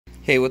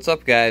Hey, what's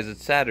up guys?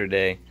 It's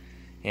Saturday,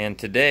 and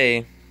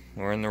today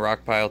we're in the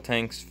Rockpile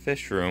Tanks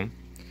fish room.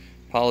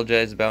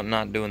 Apologize about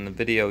not doing the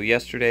video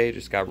yesterday,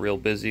 just got real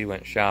busy,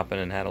 went shopping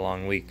and had a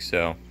long week,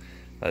 so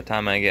by the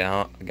time I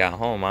got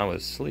home I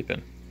was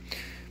sleeping.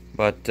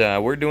 But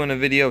we're doing a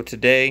video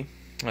today.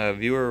 A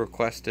viewer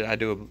requested I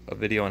do a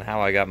video on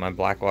how I got my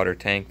Blackwater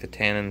tank, the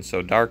Tanin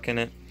so dark in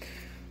it.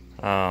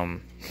 I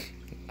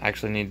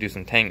actually need to do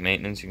some tank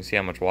maintenance. You can see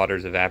how much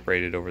water's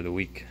evaporated over the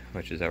week,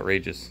 which is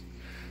outrageous.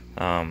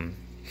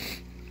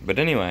 But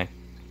anyway,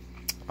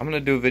 I'm going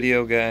to do a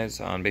video,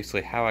 guys, on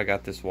basically how I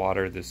got this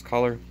water this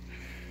color.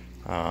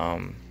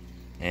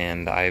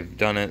 And I've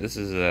done it. This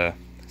is a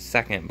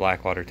second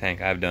Blackwater tank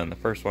I've done. The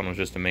first one was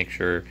just to make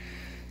sure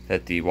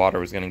that the water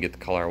was going to get the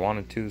color I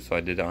wanted to, so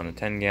I did it on a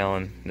 10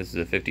 gallon. This is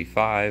a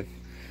 55.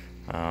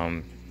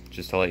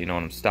 Just to let you know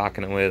what I'm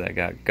stocking it with, I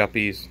got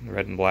guppies,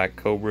 red and black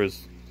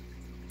cobras,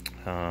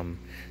 some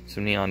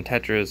neon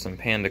tetras, some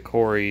panda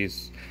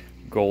cories,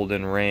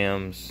 golden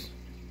rams,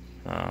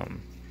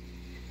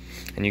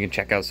 and you can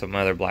check out some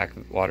other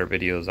Blackwater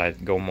videos. I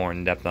go more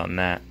in depth on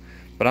that,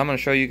 but I'm going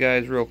to show you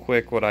guys real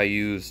quick what I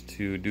use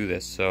to do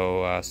this,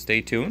 so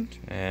stay tuned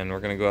and we're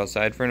going to go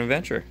outside for an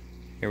adventure.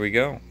 Here we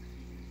go.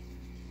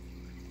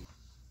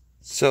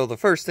 So the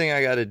first thing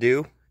I got to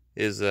do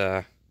is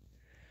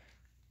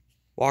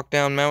walk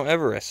down Mount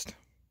Everest,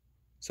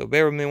 so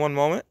bear with me one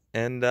moment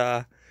and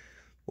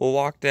we'll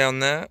walk down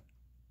that.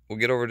 We'll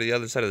get over to the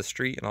other side of the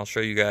street and I'll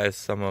show you guys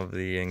some of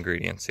the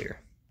ingredients here.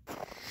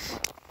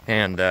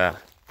 And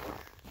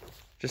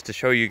just to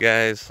show you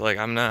guys, like,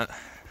 I'm not,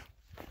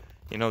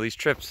 you know, these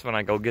trips when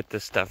I go get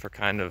this stuff are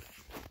kind of,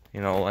 you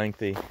know,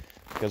 lengthy,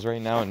 because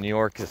right now in New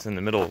York it's in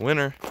the middle of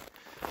winter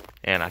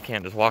and I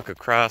can't just walk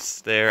across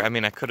there. I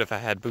mean, I could if I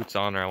had boots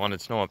on or I wanted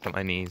snow up to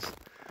my knees,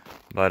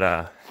 but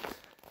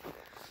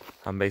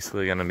I'm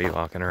basically gonna be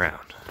walking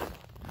around.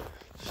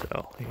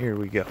 So here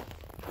we go.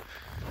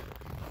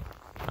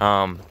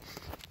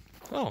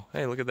 Oh,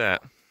 hey, look at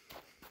that.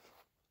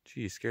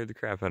 Geez, scared the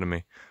crap out of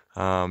me.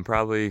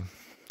 Probably,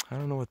 I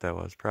don't know what that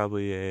was.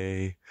 Probably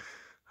a,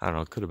 I don't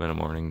know, it could have been a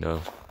mourning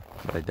dove,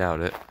 but I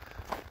doubt it.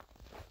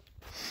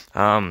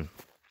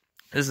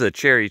 This is a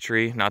cherry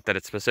tree. Not that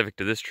it's specific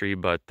to this tree,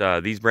 but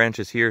these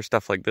branches here,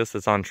 stuff like this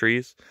that's on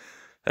trees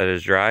that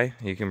is dry,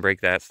 you can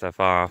break that stuff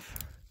off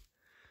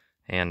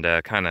and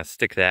kind of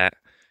stick that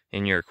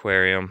in your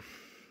aquarium,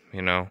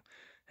 you know,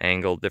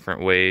 angled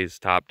different ways,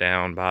 top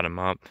down, bottom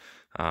up.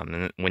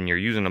 And when you're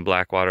using a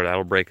Blackwater,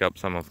 that'll break up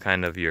some of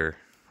kind of your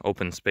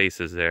open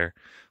spaces there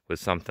with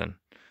something.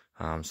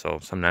 So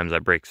sometimes I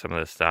break some of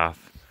this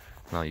stuff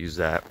and I'll use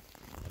that.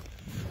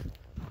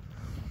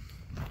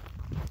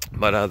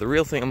 But the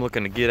real thing I'm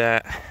looking to get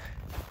at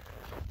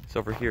is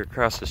over here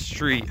across the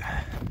street.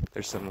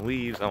 There's some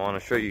leaves I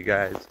want to show you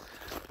guys,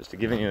 just to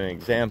give you an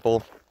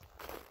example.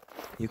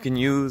 You can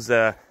use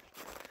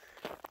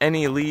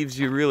any leaves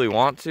you really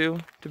want to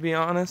be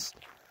honest,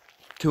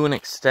 to an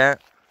extent.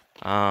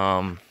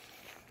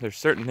 There's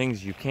certain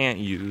things you can't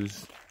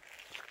use.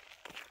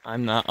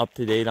 I'm not up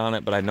to date on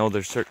it, but I know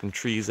there's certain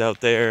trees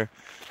out there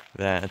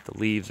that the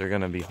leaves are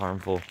going to be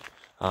harmful.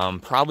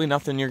 Probably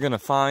nothing you're going to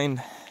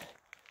find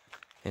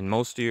in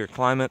most of your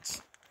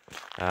climates.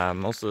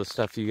 Most of the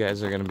stuff you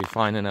guys are going to be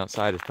finding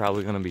outside is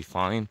probably going to be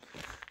fine.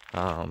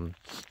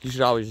 You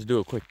should always just do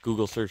a quick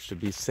Google search to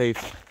be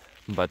safe,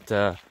 but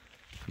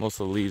most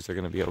of the leaves are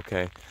going to be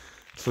okay.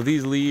 So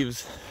these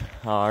leaves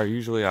are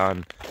usually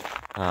on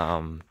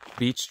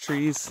beech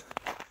trees,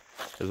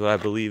 is what I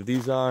believe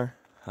these are.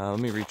 Let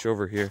me reach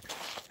over here.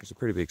 There's a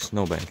pretty big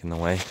snowbank in the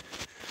way.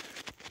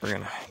 We're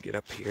gonna get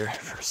up here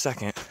for a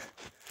second.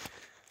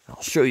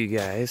 I'll show you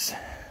guys.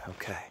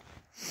 Okay.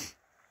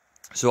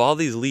 So all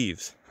these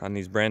leaves on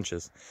these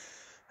branches,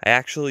 I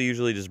actually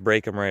usually just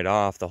break them right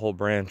off, the whole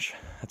branch.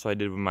 That's what I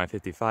did with my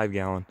 55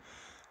 gallon.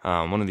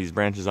 One of these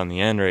branches on the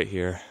end right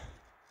here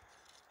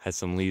has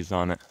some leaves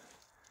on it.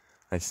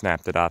 I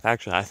snapped it off.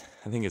 Actually, I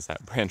think it's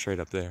that branch right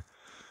up there.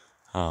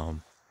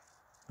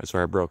 That's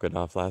where I broke it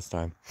off last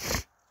time.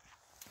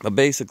 But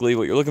basically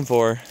what you're looking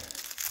for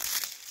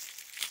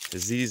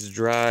is these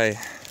dry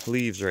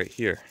leaves right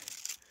here.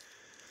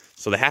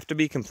 So they have to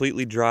be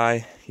completely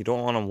dry. You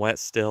don't want them wet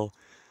still,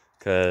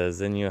 because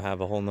then you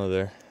have a whole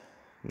nother,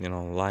 you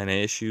know, line of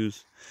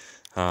issues.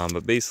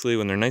 But basically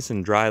when they're nice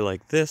and dry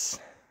like this,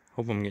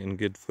 hope I'm getting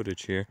good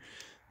footage here.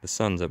 The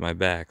sun's at my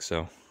back,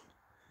 so I'm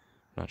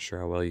not sure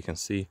how well you can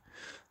see.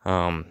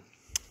 But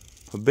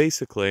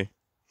basically,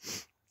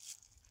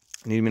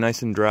 you need to be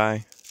nice and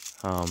dry,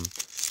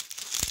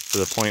 to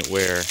the point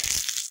where,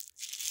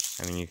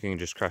 I mean, you can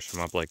just crush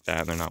them up like that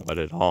and they're not wet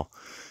at all.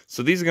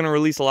 So these are going to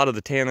release a lot of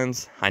the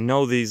tannins. I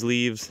know these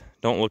leaves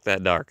don't look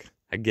that dark.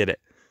 I get it.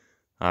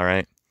 All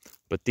right.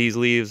 But these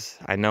leaves,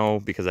 I know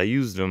because I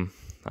used them.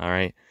 All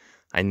right.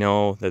 I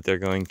know that they're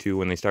going to,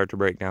 when they start to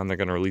break down, they're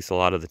going to release a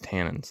lot of the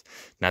tannins.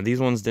 Now,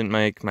 these ones didn't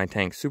make my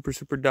tank super,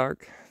 super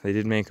dark. They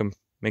did make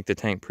the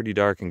tank pretty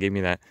dark and gave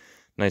me that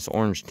nice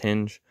orange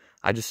tinge.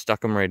 I just stuck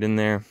them right in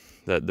there.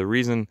 The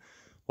reason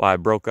why I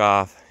broke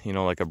off, you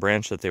know, like a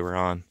branch that they were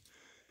on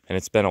and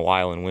it's been a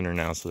while in winter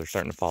now, so they're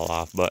starting to fall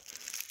off. But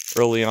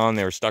early on,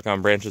 they were stuck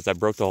on branches. I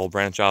broke the whole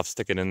branch off,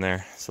 stick it in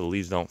there so the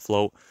leaves don't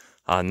float.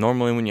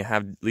 Normally when you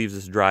have leaves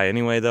this dry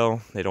anyway though,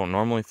 they don't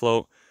normally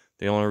float.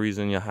 The only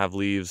reason you'll have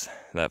leaves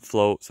that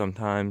float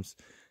sometimes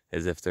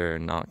is if they're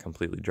not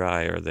completely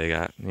dry, or they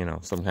got, you know,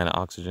 some kind of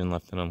oxygen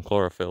left in them,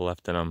 chlorophyll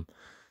left in them,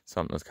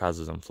 something that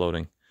causes them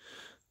floating.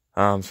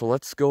 So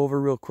let's go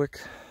over real quick,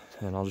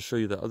 and I'll just show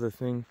you the other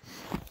thing,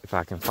 if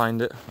I can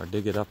find it, or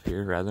dig it up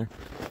here rather.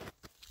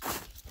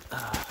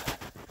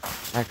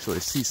 Actually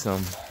see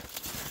some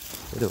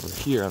right over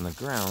here on the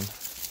ground.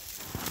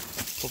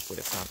 Hopefully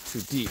it's not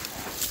too deep.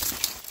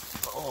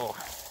 Oh,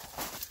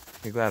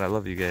 you're glad I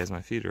love you guys.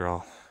 My feet are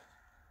all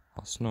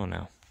snow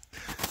now.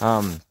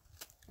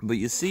 But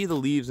you see the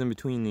leaves in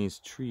between these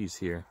trees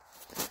here.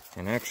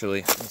 And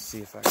actually, let's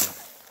see if I can.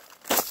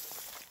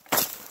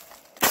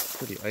 It's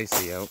pretty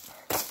icy out.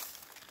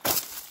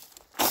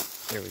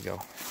 There we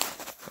go.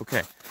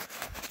 Okay.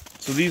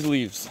 So these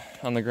leaves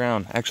on the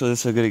ground, actually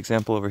this is a good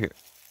example over here.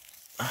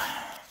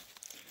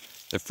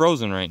 They're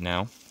frozen right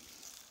now.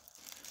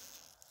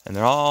 And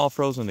they're all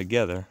frozen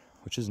together,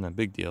 which isn't a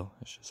big deal.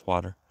 It's just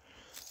water.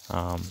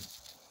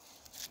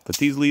 But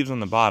these leaves on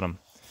the bottom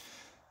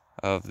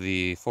of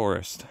the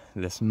forest,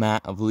 this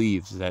mat of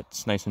leaves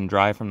that's nice and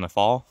dry from the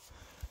fall,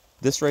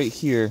 this right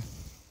here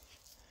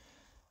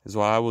is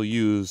what I will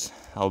use.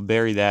 I'll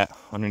bury that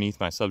underneath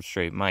my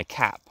substrate, my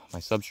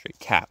substrate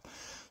cap.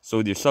 So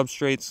with your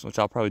substrates, which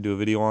I'll probably do a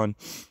video on,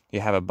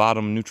 you have a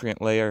bottom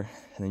nutrient layer,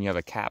 and then you have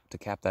a cap to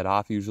cap that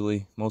off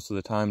usually, most of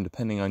the time,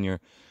 depending on your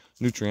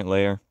nutrient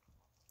layer.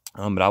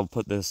 But I'll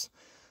put this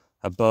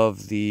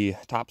above the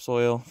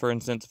topsoil, for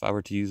instance, if I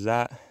were to use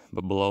that,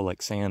 but below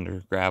like sand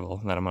or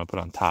gravel that I'm going to put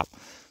on top.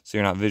 So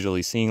you're not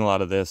visually seeing a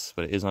lot of this,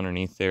 but it is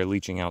underneath there,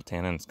 leaching out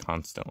tannins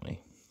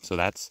constantly. So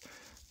that's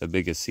the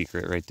biggest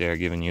secret right there,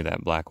 giving you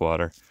that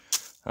Blackwater.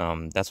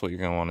 That's what you're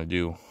going to want to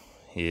do,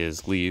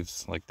 is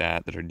leaves like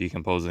that are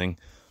decomposing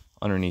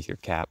underneath your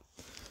cap.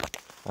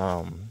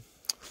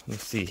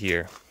 Let's see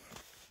here.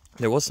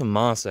 There was some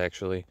moss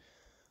actually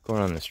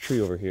going on this tree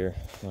over here.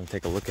 I want to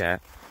take a look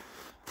at.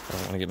 I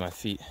don't want to get my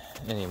feet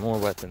any more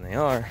wet than they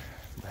are,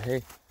 but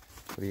hey,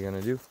 what are you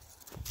gonna do?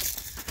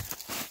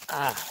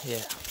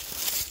 Yeah.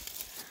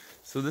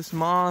 So this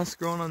moss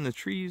growing on the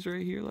trees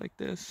right here like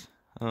this,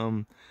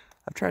 I've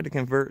tried to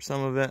convert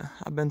some of it.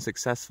 I've been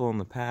successful in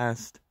the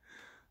past,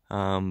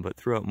 but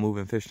throughout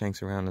moving fish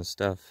tanks around and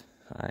stuff,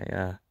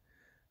 I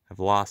have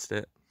lost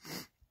it.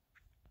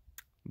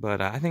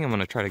 But I think I'm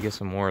gonna try to get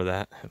some more of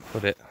that and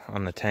put it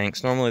on the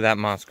tanks. Normally that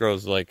moss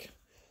grows like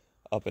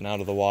up and out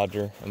of the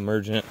water,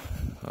 emergent.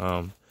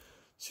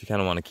 So you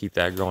kind of want to keep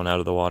that growing out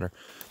of the water.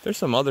 There's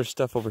some other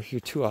stuff over here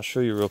too, I'll show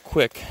you real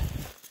quick.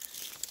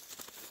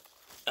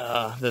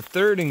 The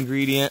third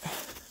ingredient,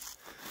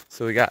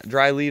 so we got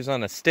dry leaves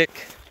on a stick,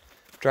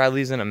 dry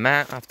leaves in a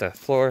mat off the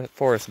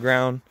forest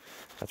ground.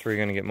 That's where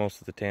you're going to get most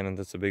of the tannins.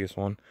 That's the biggest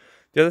one.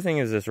 The other thing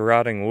is this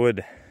rotting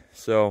wood.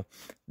 So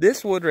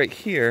this wood right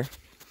here,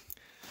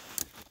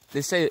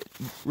 they say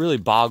really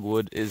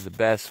bogwood is the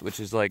best, which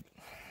is like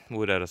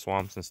wood out of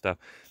swamps and stuff.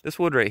 This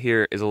wood right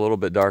here is a little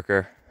bit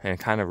darker and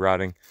kind of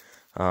rotting,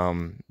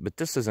 but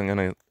this isn't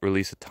going to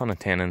release a ton of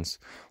tannins.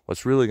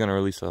 What's really going to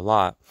release a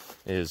lot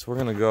is we're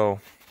going to go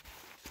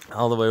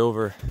all the way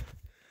over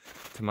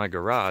to my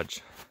garage,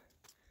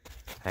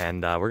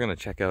 and we're going to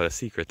check out a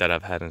secret that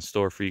I've had in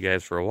store for you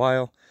guys for a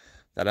while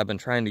that I've been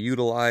trying to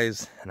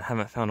utilize, and I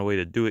haven't found a way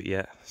to do it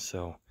yet.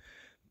 So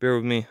bear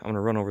with me. I'm going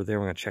to run over there.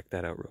 We're going to check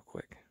that out real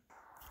quick.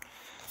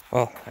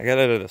 Well, I got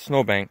out of the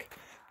snowbank,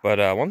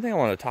 but one thing I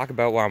want to talk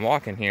about while I'm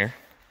walking here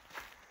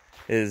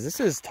is this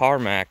is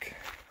tarmac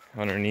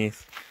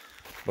underneath,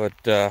 but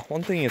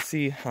one thing you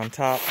see on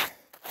top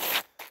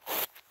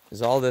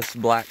is all this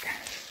black,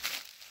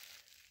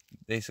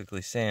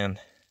 basically sand.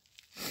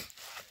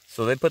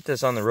 So they put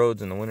this on the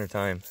roads in the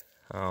wintertime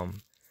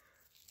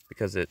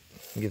because it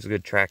gives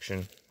good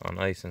traction on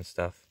ice and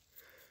stuff.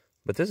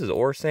 But this is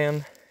ore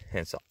sand, and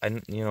it's,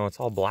 you know, it's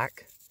all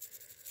black,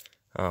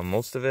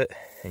 most of it,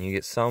 and you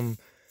get some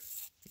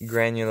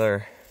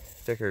granular,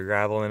 thicker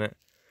gravel in it.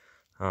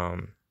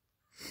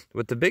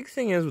 But the big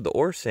thing is with the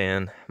ore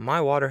sand,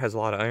 my water has a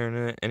lot of iron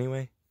in it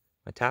anyway,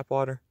 my tap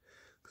water,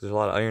 because there's a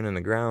lot of iron in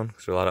the ground,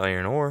 because there's a lot of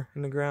iron ore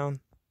in the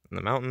ground, in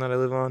the mountain that I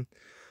live on.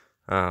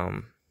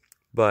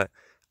 But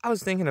I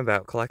was thinking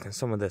about collecting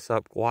some of this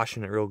up,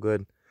 washing it real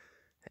good,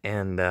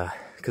 and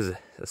because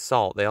the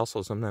salt, they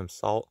also sometimes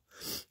salt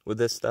with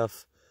this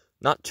stuff.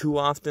 Not too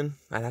often.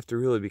 I'd have to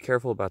really be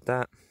careful about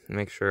that and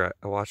make sure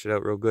I wash it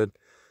out real good.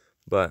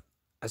 But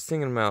I was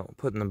thinking about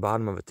putting the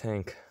bottom of a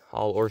tank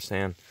all ore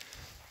sand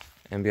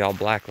and be all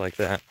black like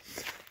that.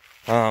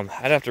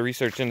 I'd have to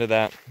research into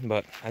that,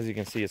 but as you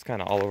can see, it's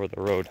kind of all over the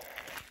road.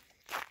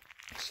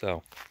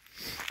 So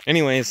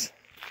anyways,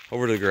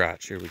 over to the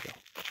garage. Here we go.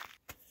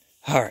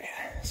 All right,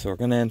 so we're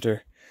gonna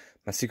enter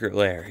my secret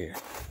lair here.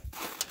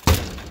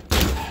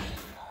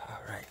 All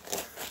right,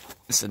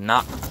 this is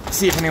not,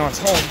 see if anyone's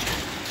home.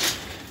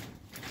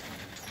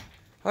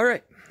 All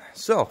right,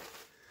 so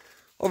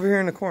over here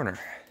in the corner,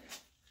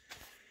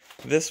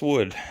 this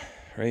wood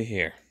right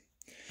here.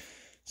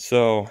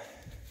 So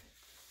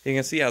you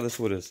can see how this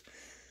wood is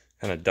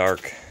kind of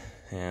dark,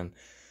 and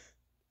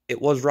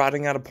it was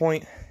rotting at a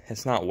point.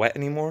 It's not wet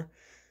anymore,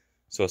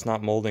 so it's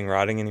not molding,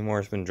 rotting anymore.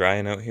 It's been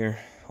drying out here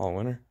all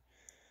winter,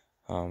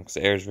 because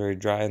the air is very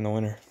dry in the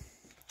winter.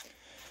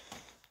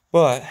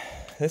 But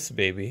this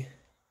baby,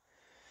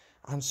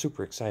 I'm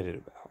super excited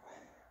about.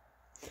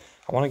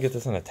 I want to get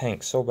this in a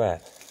tank so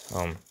bad.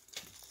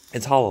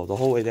 It's hollow the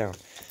whole way down.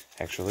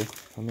 Actually,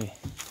 let me.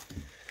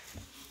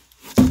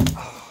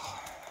 Oh,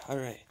 all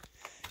right.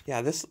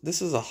 Yeah,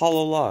 this is a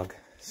hollow log.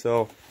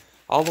 So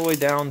all the way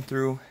down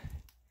through,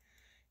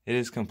 it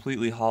is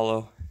completely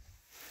hollow.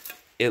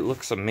 It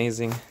looks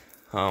amazing.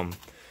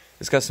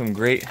 It's got some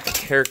great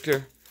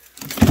character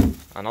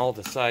on all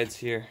the sides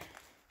here.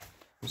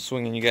 I'm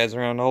swinging you guys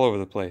around all over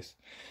the place.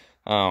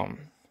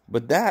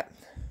 But that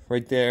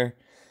right there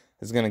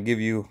is going to give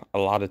you a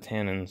lot of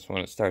tannins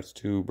when it starts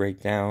to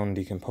break down,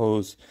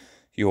 decompose.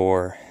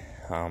 Your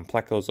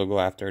plecos will go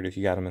after it. If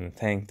you got them in the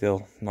tank,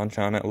 they'll munch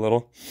on it a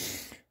little.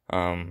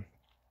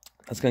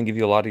 That's going to give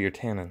you a lot of your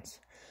tannins.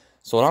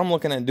 So what I'm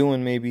looking at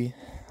doing maybe,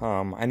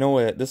 I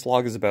know this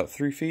log is about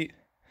 3 feet.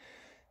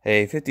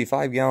 A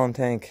 55-gallon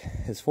tank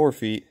is 4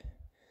 feet.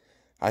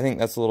 I think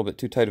that's a little bit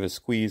too tight of a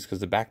squeeze because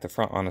the back to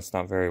front on it's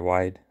not very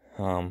wide.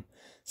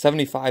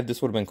 75,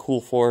 this would have been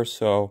cool for.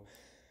 So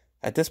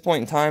at this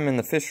point in time in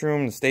the fish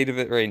room, the state of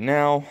it right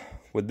now,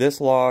 with this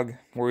log,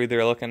 we're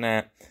either looking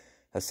at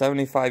a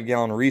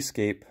 75-gallon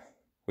rescape,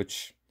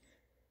 which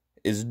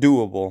is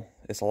doable.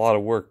 It's a lot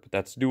of work, but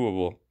that's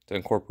doable to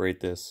incorporate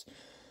this.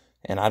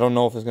 And I don't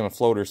know if it's going to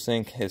float or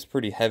sink. It's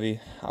pretty heavy.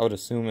 I would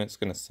assume it's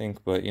going to sink,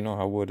 but you know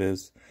how wood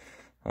is.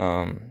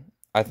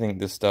 I think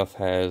this stuff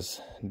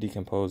has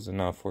decomposed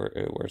enough where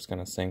it's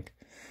going to sink.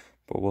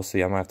 But we'll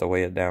see. I'm going to have to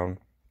weigh it down.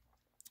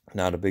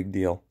 Not a big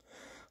deal.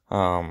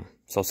 So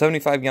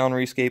 75-gallon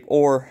rescape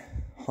or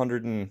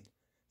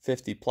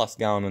 150-plus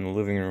gallon in the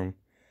living room.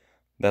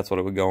 That's what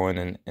it would go in.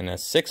 And in a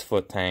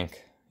 6-foot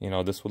tank, you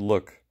know, this would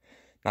look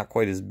not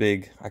quite as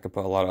big. I could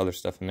put a lot of other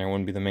stuff in there. It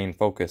wouldn't be the main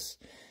focus.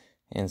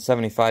 And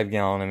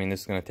 75-gallon, I mean,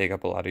 this is going to take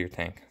up a lot of your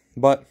tank.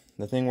 But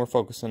the thing we're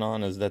focusing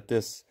on is that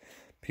this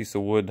piece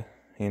of wood,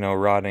 you know,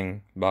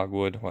 rotting,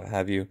 bogwood, what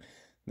have you,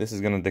 this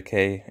is going to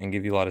decay and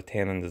give you a lot of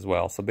tannins as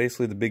well. So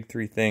basically the big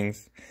 3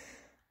 things,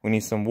 we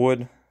need some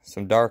wood,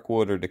 some dark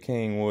wood or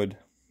decaying wood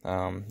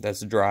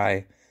that's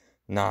dry,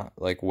 not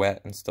like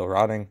wet and still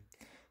rotting.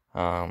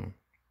 I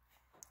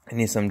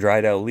need some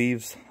dried out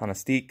leaves on a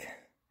steak,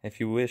 if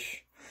you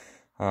wish.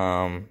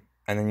 And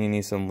then you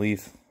need some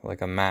leaf,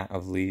 like a mat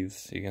of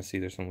leaves. You can see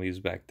there's some leaves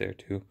back there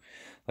too.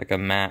 Like a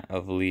mat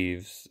of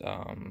leaves,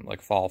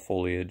 like fall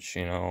foliage,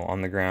 you know,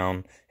 on the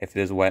ground. If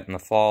it is wet in the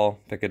fall,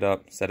 pick it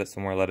up, set it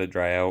somewhere, let it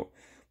dry out.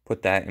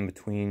 Put that in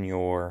between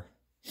your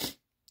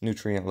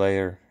nutrient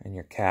layer and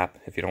your cap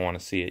if you don't want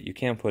to see it. You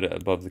can put it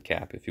above the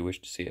cap if you wish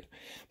to see it.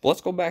 But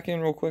let's go back in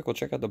real quick. We'll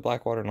check out the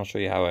Blackwater and I'll show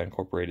you how I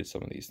incorporated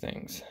some of these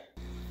things.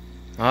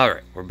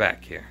 Alright, we're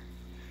back here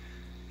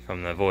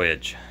from the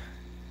voyage.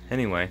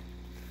 Anyway,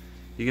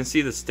 you can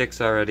see the sticks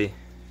already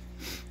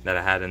that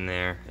I had in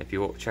there. If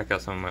you check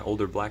out some of my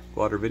older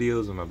Blackwater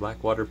videos on my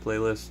Blackwater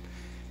playlist,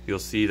 you'll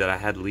see that I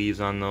had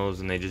leaves on those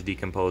and they just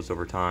decomposed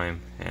over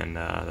time, and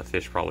the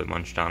fish probably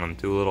munched on them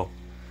too little.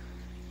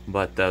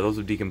 But those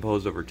have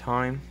decomposed over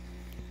time.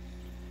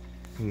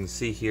 You can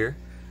see here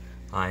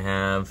I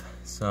have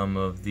some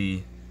of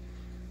the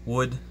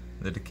wood,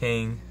 the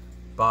decaying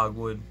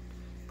bogwood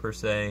per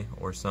se,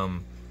 or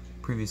some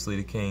previously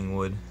decaying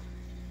wood,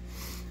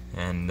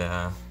 and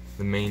the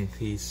main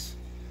piece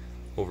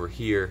over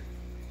here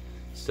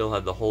still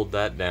had to hold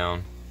that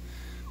down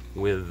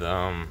with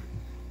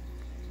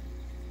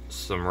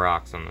some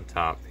rocks on the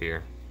top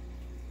here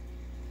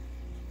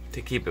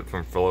to keep it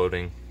from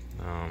floating.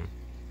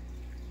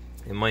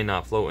 It might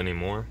not float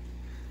anymore,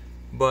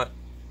 but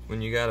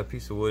when you got a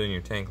piece of wood in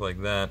your tank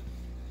like that,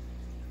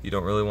 you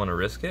don't really want to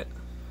risk it.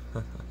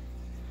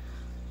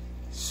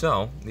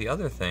 So the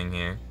other thing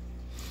here,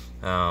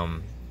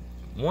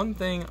 one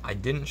thing I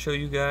didn't show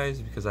you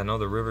guys because I know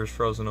the river's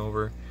frozen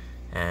over,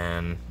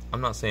 and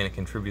I'm not saying it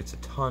contributes a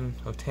ton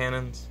of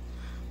tannins,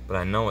 but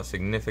I know it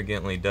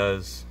significantly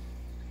does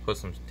put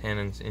some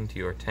tannins into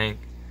your tank,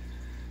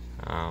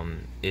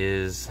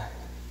 is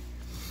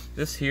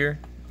this here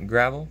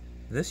gravel.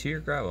 This here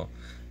gravel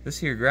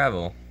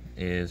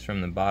is from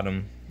the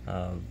bottom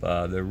of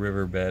the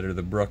riverbed or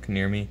the brook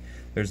near me.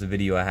 There's a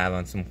video I have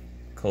on some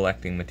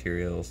collecting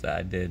materials that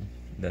I did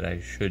that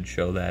I should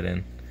show that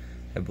in,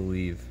 I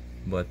believe.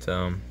 But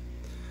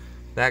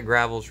that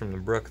gravel's from the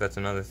brook. That's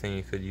another thing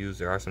you could use.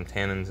 There are some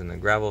tannins in the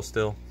gravel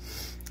still,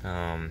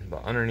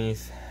 but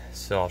underneath.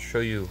 So I'll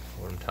show you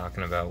what I'm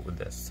talking about with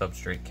this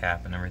substrate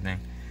cap and everything.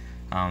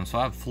 So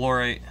I have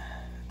fluorite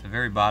at the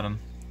very bottom,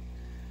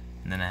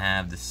 and then I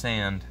have the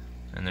sand,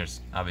 and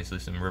there's obviously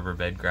some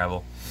riverbed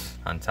gravel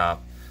on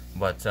top.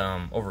 But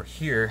over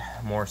here,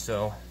 more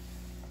so,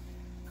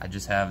 I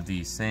just have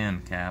the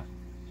sand cap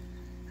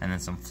and then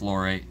some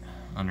fluorite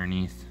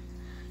underneath.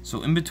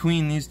 So in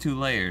between these two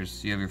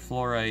layers, you have your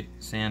fluorite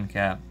sand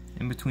cap,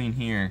 in between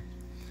here,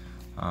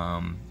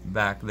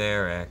 back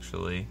there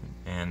actually,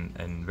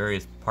 and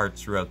various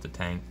parts throughout the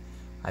tank,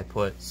 I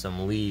put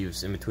some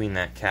leaves in between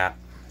that cap,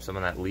 some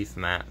of that leaf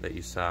mat that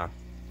you saw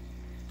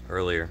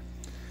earlier.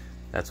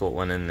 That's what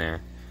went in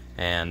there,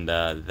 and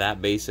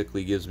that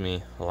basically gives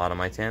me a lot of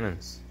my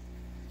tannins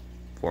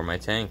for my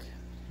tank,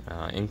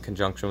 in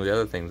conjunction with the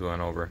other things we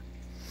went over.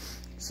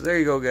 So there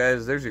you go,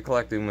 guys. There's your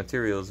collecting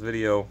materials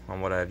video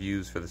on what I've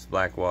used for this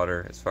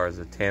Blackwater as far as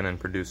the tannin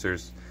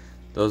producers.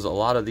 A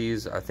lot of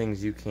these are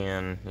things you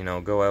can,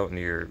 go out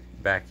into your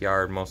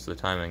backyard most of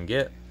the time and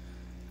get.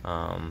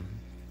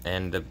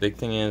 And the big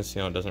thing is,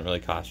 it doesn't really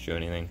cost you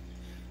anything.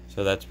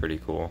 So that's pretty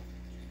cool.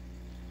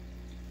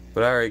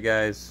 But alright,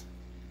 guys,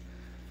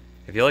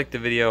 if you liked the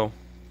video,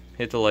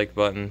 hit the like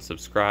button,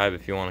 subscribe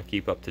if you want to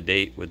keep up to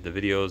date with the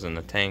videos and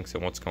the tanks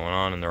and what's going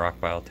on in the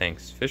Rockpile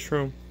Tanks fish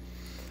room.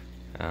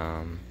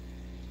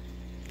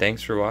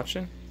 Thanks for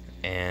watching,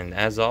 and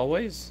as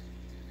always,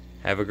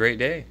 have a great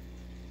day.